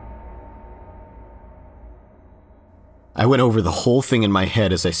 I went over the whole thing in my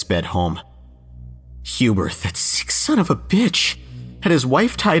head as I sped home. Huber, that sick son of a bitch, had his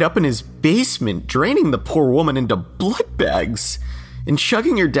wife tied up in his basement, draining the poor woman into blood bags and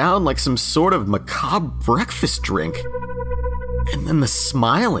chugging her down like some sort of macabre breakfast drink. And then the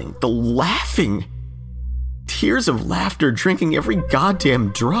smiling, the laughing, tears of laughter drinking every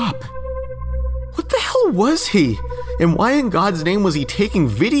goddamn drop. What the hell was he? And why in God's name was he taking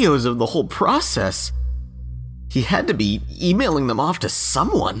videos of the whole process? He had to be emailing them off to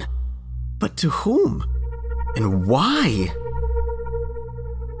someone. But to whom? And why?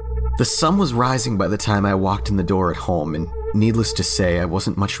 The sun was rising by the time I walked in the door at home, and needless to say, I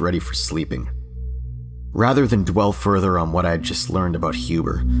wasn't much ready for sleeping. Rather than dwell further on what I had just learned about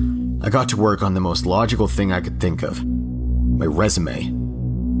Huber, I got to work on the most logical thing I could think of: my resume.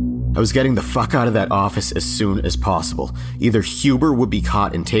 I was getting the fuck out of that office as soon as possible. Either Huber would be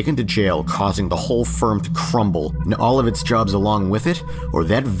caught and taken to jail, causing the whole firm to crumble and all of its jobs along with it, or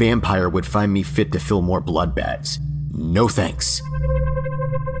that vampire would find me fit to fill more blood bags. No thanks.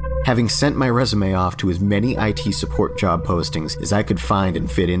 Having sent my resume off to as many IT support job postings as I could find and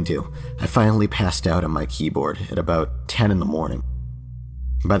fit into, I finally passed out on my keyboard at about 10 in the morning.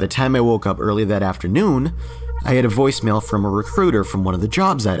 By the time I woke up early that afternoon, I had a voicemail from a recruiter from one of the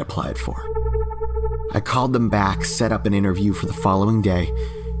jobs I'd applied for. I called them back, set up an interview for the following day,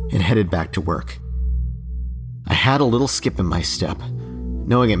 and headed back to work. I had a little skip in my step,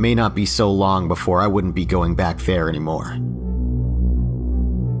 knowing it may not be so long before I wouldn't be going back there anymore.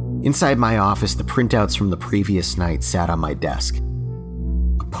 Inside my office, the printouts from the previous night sat on my desk.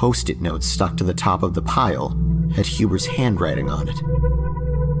 A post-it note stuck to the top of the pile had Huber's handwriting on it.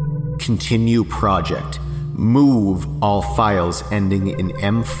 Continue project. Move all files ending in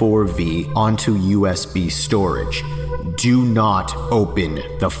M4V onto USB storage. Do not open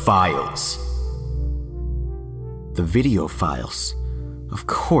the files. The video files. Of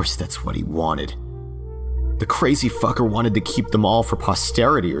course that's what he wanted. The crazy fucker wanted to keep them all for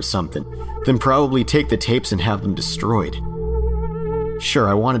posterity or something, then probably take the tapes and have them destroyed. Sure,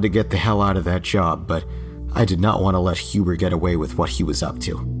 I wanted to get the hell out of that job, but I did not want to let Huber get away with what he was up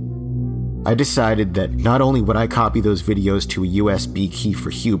to. I decided that not only would I copy those videos to a USB key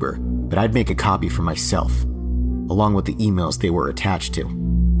for Huber, but I'd make a copy for myself, along with the emails they were attached to.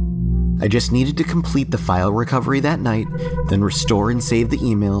 I just needed to complete the file recovery that night, then restore and save the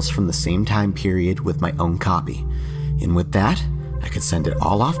emails from the same time period with my own copy. And with that, I could send it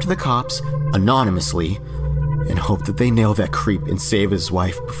all off to the cops, anonymously, and hope that they nail that creep and save his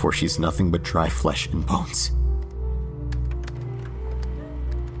wife before she's nothing but dry flesh and bones.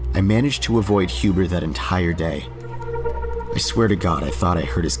 I managed to avoid Huber that entire day. I swear to God, I thought I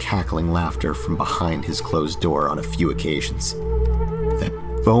heard his cackling laughter from behind his closed door on a few occasions. That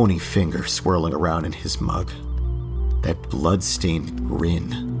bony finger swirling around in his mug. That blood-stained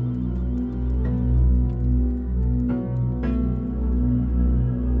grin.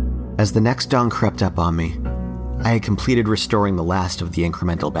 As the next dawn crept up on me, I had completed restoring the last of the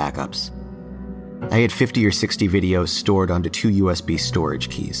incremental backups. I had 50 or 60 videos stored onto 2 USB storage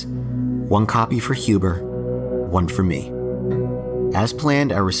keys. One copy for Huber, one for me. As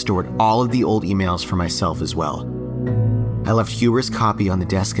planned, I restored all of the old emails for myself as well. I left Huber's copy on the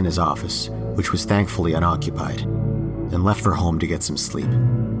desk in his office, which was thankfully unoccupied, and left for home to get some sleep.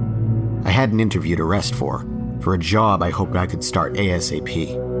 I had an interview to rest for a job I hoped I could start ASAP.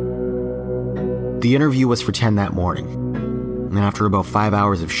 The interview was for 10 that morning, and after about 5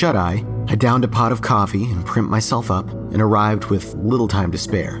 hours of shut-eye, I downed a pot of coffee and primped myself up and arrived with little time to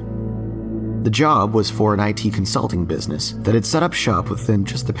spare. The job was for an IT consulting business that had set up shop within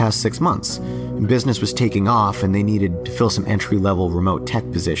just the past 6 months, and business was taking off and they needed to fill some entry-level remote tech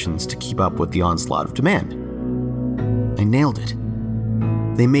positions to keep up with the onslaught of demand. I nailed it.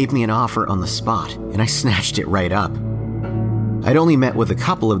 They made me an offer on the spot, and I snatched it right up. I'd only met with a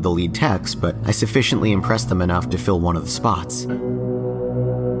couple of the lead techs, but I sufficiently impressed them enough to fill one of the spots.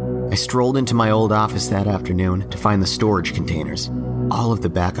 I strolled into my old office that afternoon to find the storage containers, all of the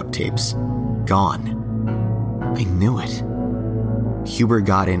backup tapes, gone. I knew it. Huber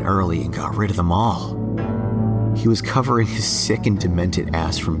got in early and got rid of them all. He was covering his sick and demented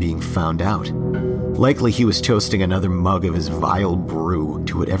ass from being found out. Likely he was toasting another mug of his vile brew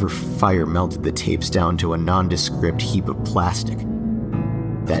to whatever fire melted the tapes down to a nondescript heap of plastic.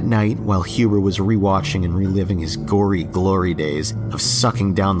 That night, while Huber was rewatching and reliving his gory glory days of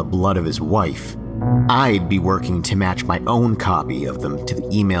sucking down the blood of his wife, I'd be working to match my own copy of them to the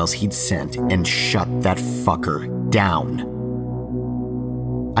emails he'd sent and shut that fucker down.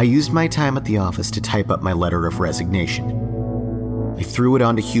 I used my time at the office to type up my letter of resignation. I threw it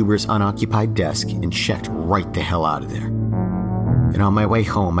onto Huber's unoccupied desk and checked right the hell out of there. And on my way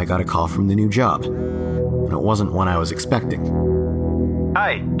home, I got a call from the new job, and it wasn't one I was expecting.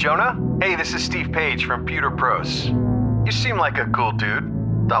 Hi, Jonah? Hey, this is Steve Page from Pewter Pros. You seem like a cool dude.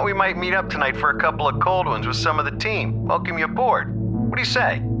 Thought we might meet up tonight for a couple of cold ones with some of the team. Welcome you aboard. What do you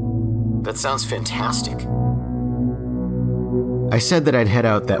say? That sounds fantastic. I said that I'd head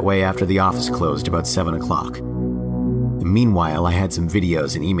out that way after the office closed about 7 o'clock. And meanwhile, I had some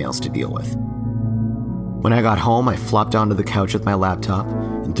videos and emails to deal with. When I got home, I flopped onto the couch with my laptop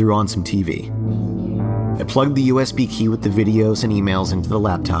and threw on some TV. I plugged the USB key with the videos and emails into the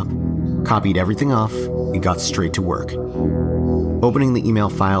laptop, copied everything off, and got straight to work. Opening the email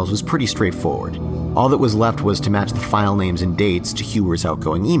files was pretty straightforward. All that was left was to match the file names and dates to Huber's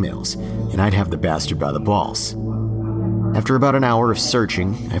outgoing emails, and I'd have the bastard by the balls. After about an hour of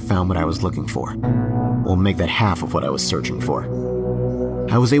searching, I found what I was looking for. Well, make that half of what I was searching for.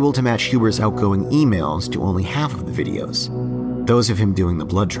 I was able to match Huber's outgoing emails to only half of the videos, those of him doing the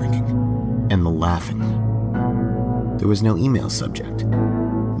blood drinking and the laughing. There was no email subject,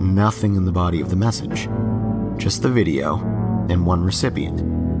 nothing in the body of the message, just the video and one recipient,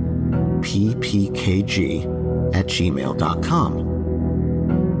 ppkg@gmail.com.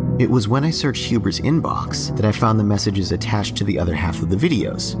 It was when I searched Huber's inbox that I found the messages attached to the other half of the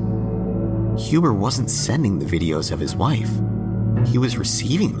videos. Huber wasn't sending the videos of his wife. He was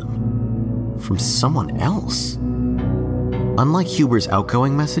receiving them from someone else. Unlike Huber's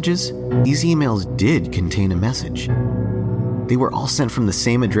outgoing messages, these emails did contain a message. They were all sent from the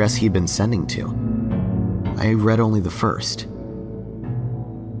same address he'd been sending to. I read only the first.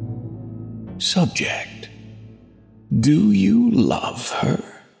 Subject: Do you love her?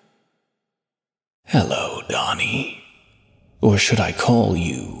 Hello, Donnie. Or should I call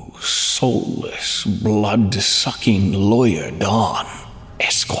you soulless, blood-sucking lawyer Don,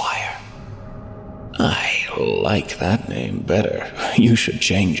 Esquire? I like that name better. You should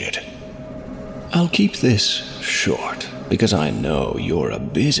change it. I'll keep this short, because I know you're a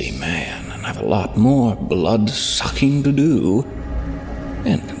busy man and have a lot more blood-sucking to do.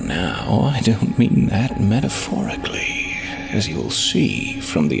 And now I don't mean that metaphorically, as you'll see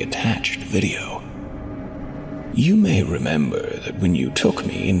from the attached video. You may remember that when you took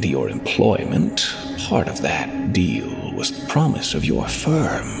me into your employment, part of that deal was the promise of your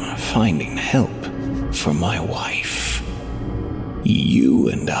firm finding help for my wife. You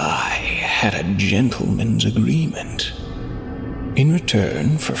and I had a gentleman's agreement. In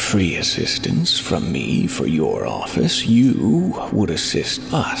return for free assistance from me for your office, you would assist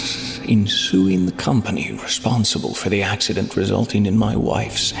us in suing the company responsible for the accident resulting in my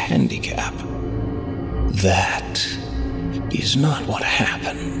wife's handicap. That is not what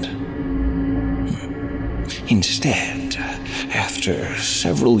happened. Instead, after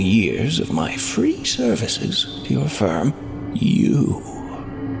several years of my free services to your firm, you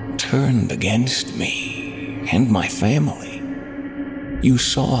turned against me and my family. You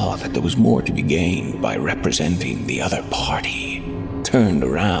saw that there was more to be gained by representing the other party, turned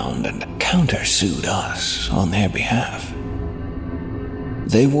around and countersued us on their behalf.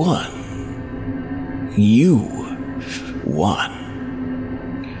 They won. You won.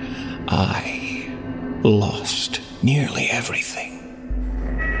 I lost nearly everything.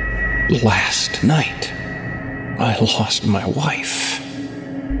 Last night, I lost my wife.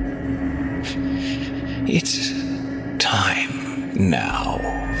 It's time now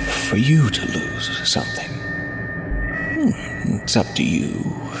for you to lose something. It's up to you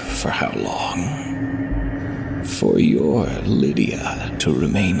for how long. For your Lydia to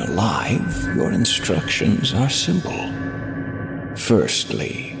remain alive, your instructions are simple.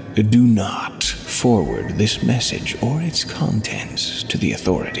 Firstly, do not forward this message or its contents to the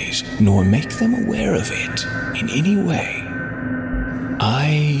authorities, nor make them aware of it in any way.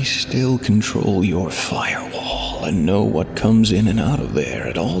 I still control your firewall and know what comes in and out of there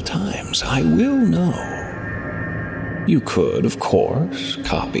at all times. I will know. You could, of course,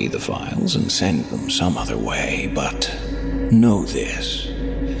 copy the files and send them some other way, but know this.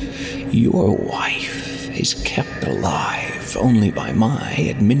 Your wife is kept alive only by my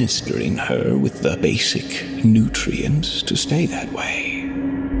administering her with the basic nutrients to stay that way.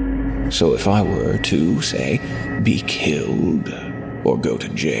 So if I were to, say, be killed or go to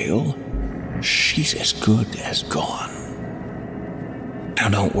jail, she's as good as gone. Now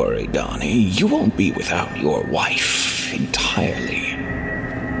don't worry, Donnie, you won't be without your wife entirely.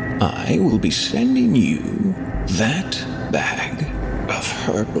 I will be sending you that bag of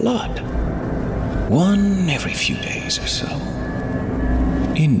her blood, one every few days or so.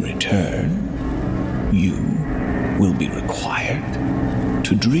 In return, you will be required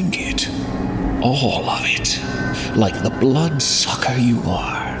to drink it, all of it, like the bloodsucker you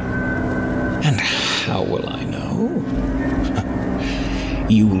are. And how will I know?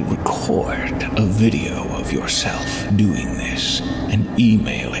 You will record a video of yourself doing this and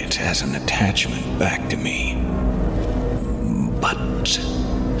email it as an attachment back to me. But,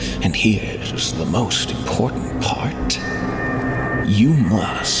 and here's the most important part, you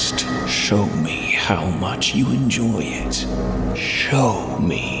must show me how much you enjoy it. Show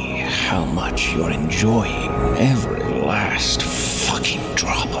me how much you're enjoying every last fucking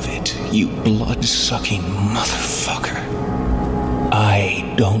drop of love it, you blood-sucking motherfucker.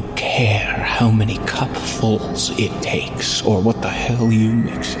 I don't care how many cupfuls it takes or what the hell you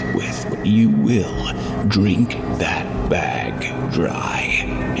mix it with, but you will drink that bag dry,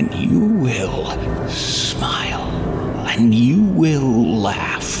 and you will smile, and you will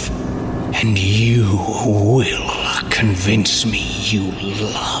laugh, and you will convince me you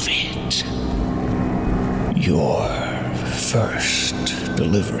love it. Your first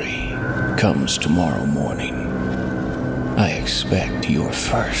delivery comes tomorrow morning. I expect your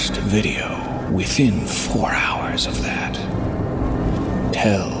first video within 4 hours of that.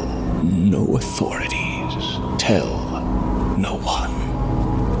 Tell no authorities. Tell no one.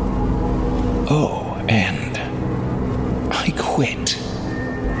 Oh, and I quit.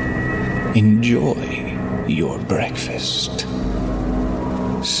 Enjoy your breakfast.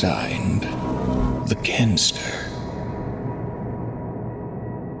 Signed, the Kenster.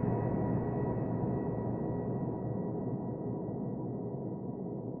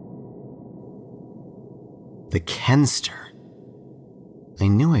 The Kenster. I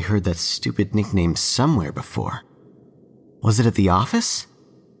knew I heard that stupid nickname somewhere before. Was it at the office?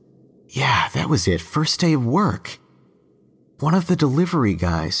 Yeah, that was it. First day of work. One of the delivery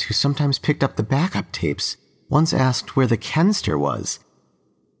guys who sometimes picked up the backup tapes once asked where the Kenster was.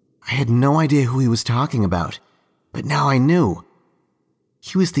 I had no idea who he was talking about, but now I knew.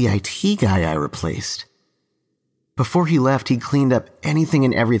 He was the IT guy I replaced. Before he left, he cleaned up anything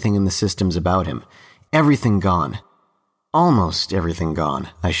and everything in the systems about him. Everything gone. Almost everything gone,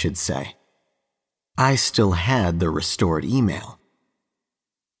 I should say. I still had the restored email.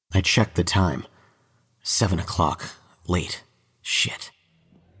 I checked the time. 7 o'clock. Late. Shit.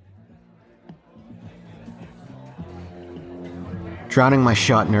 Drowning my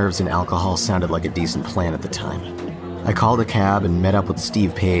shot nerves in alcohol sounded like a decent plan at the time. I called a cab and met up with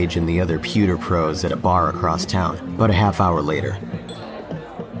Steve Page and the other pewter pros at a bar across town, about a half hour later.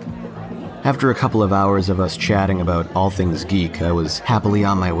 After a couple of hours of us chatting about all things geek, I was happily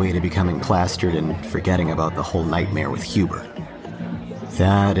on my way to becoming plastered and forgetting about the whole nightmare with Huber.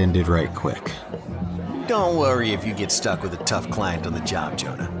 That ended right quick. Don't worry if you get stuck with a tough client on the job,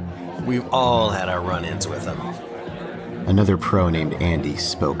 Jonah. We've all had our run-ins with him. Another pro named Andy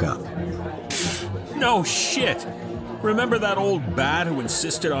spoke up. No shit! Remember that old bat who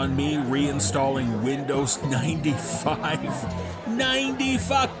insisted on me reinstalling Windows 95?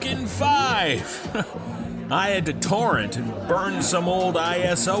 90-fucking-5! I had to torrent and burn some old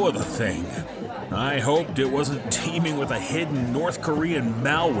ISO of the thing. I hoped it wasn't teeming with a hidden North Korean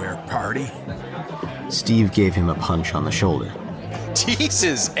malware party. Steve gave him a punch on the shoulder.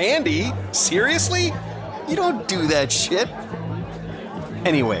 Jesus, Andy? Seriously? You don't do that shit.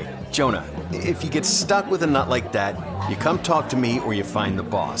 Anyway, Jonah, if you get stuck with a nut like that, you come talk to me or you find the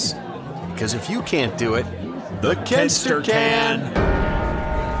boss. Because if you can't do it, the Kenster can!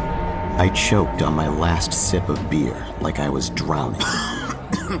 I choked on my last sip of beer like I was drowning.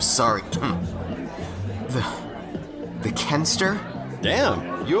 I'm sorry. The Kenster?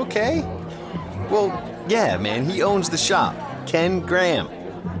 Damn, you okay? Well, yeah, man, he owns the shop. Ken Graham.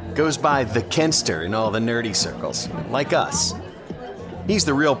 Goes by the Kenster in all the nerdy circles, like us. He's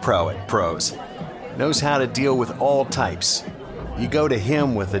the real pro at pros. Knows how to deal with all types. You go to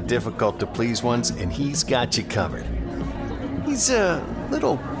him with the difficult-to-please ones, and he's got you covered. He's a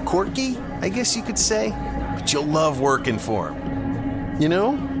little quirky, I guess you could say, but you'll love working for him. You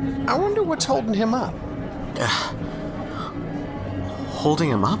know, I wonder what's holding him up. Holding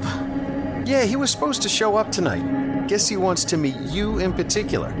him up? Yeah, he was supposed to show up tonight. Guess he wants to meet you in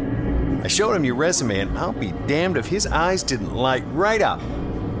particular. I showed him your resume, and I'll be damned if his eyes didn't light right up.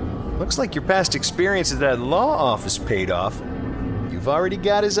 Looks like your past experience at that law office paid off. You've already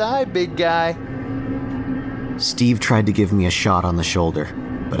got his eye, big guy. Steve tried to give me a shot on the shoulder,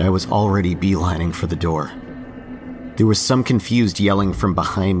 but I was already beelining for the door. There was some confused yelling from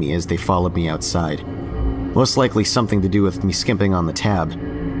behind me as they followed me outside. Most likely something to do with me skimping on the tab.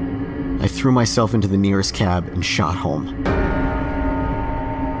 I threw myself into the nearest cab and shot home.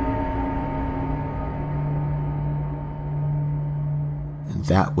 And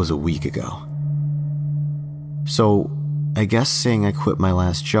that was a week ago. So, I guess saying I quit my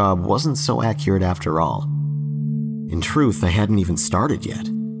last job wasn't so accurate after all. In truth, I hadn't even started yet.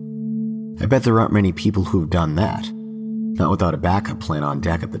 I bet there aren't many people who've done that, not without a backup plan on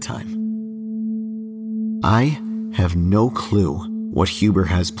deck at the time. I have no clue what Huber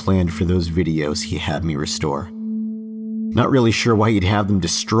has planned for those videos he had me restore. Not really sure why he'd have them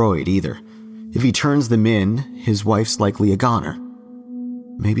destroyed either. If he turns them in, his wife's likely a goner.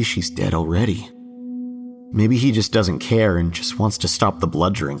 Maybe she's dead already. Maybe he just doesn't care and just wants to stop the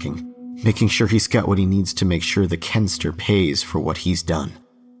blood drinking, making sure he's got what he needs to make sure the Kenster pays for what he's done.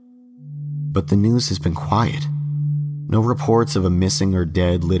 But the news has been quiet. No reports of a missing or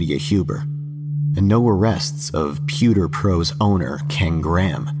dead Lydia Huber, and no arrests of Pewter Pro's owner, Ken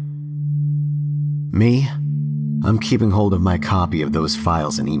Graham. Me? I'm keeping hold of my copy of those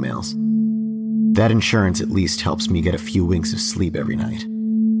files and emails. That insurance at least helps me get a few winks of sleep every night.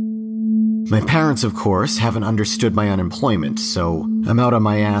 My parents, of course, haven't understood my unemployment, so I'm out on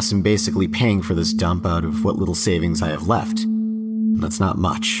my ass and basically paying for this dump out of what little savings I have left. And that's not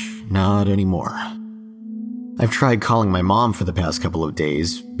much. Not anymore. I've tried calling my mom for the past couple of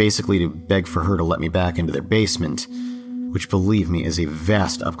days, basically to beg for her to let me back into their basement, which, believe me, is a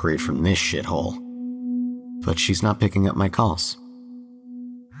vast upgrade from this shithole. But she's not picking up my calls.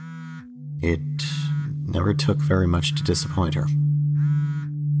 It never took very much to disappoint her.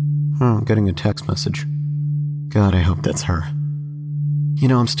 I'm getting a text message. God, I hope that's her. You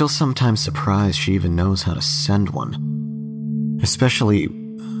know, I'm still sometimes surprised she even knows how to send one. Especially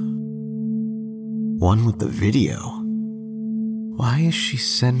one with the video. Why is she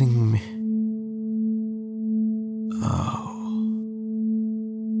sending me?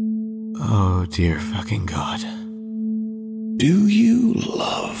 Oh, dear fucking God. Do you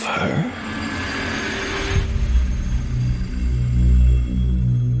love her?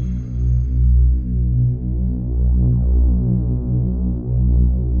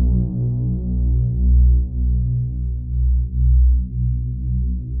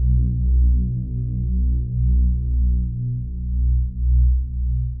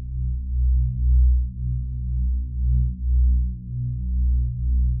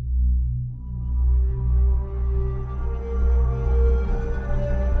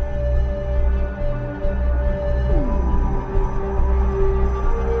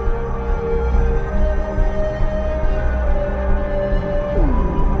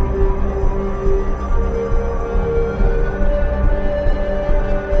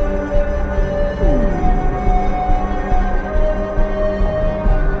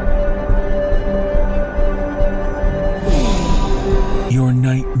 Your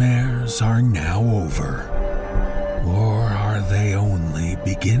nightmares are now over. Or are they only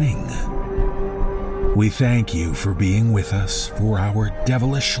beginning? We thank you for being with us for our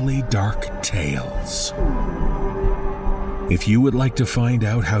devilishly dark tales. If you would like to find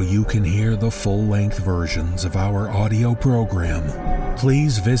out how you can hear the full-length versions of our audio program,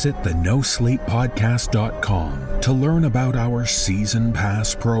 please visit the NoSleepPodcast.com to learn about our Season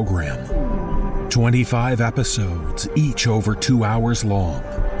Pass program. 25 episodes, each over 2 hours long,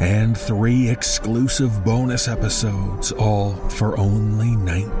 and 3 exclusive bonus episodes, all for only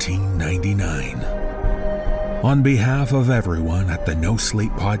 $19.99. On behalf of everyone at the No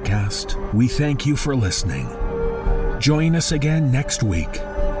Sleep Podcast, we thank you for listening. Join us again next week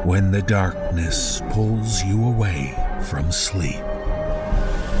when the darkness pulls you away from sleep.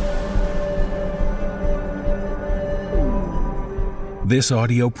 This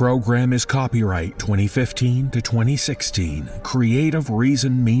audio program is copyright 2015 to 2016, Creative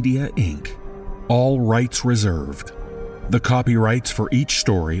Reason Media, Inc. All rights reserved. The copyrights for each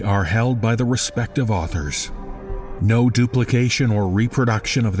story are held by the respective authors. No duplication or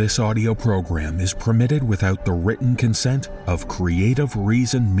reproduction of this audio program is permitted without the written consent of Creative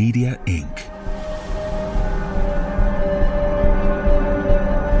Reason Media, Inc.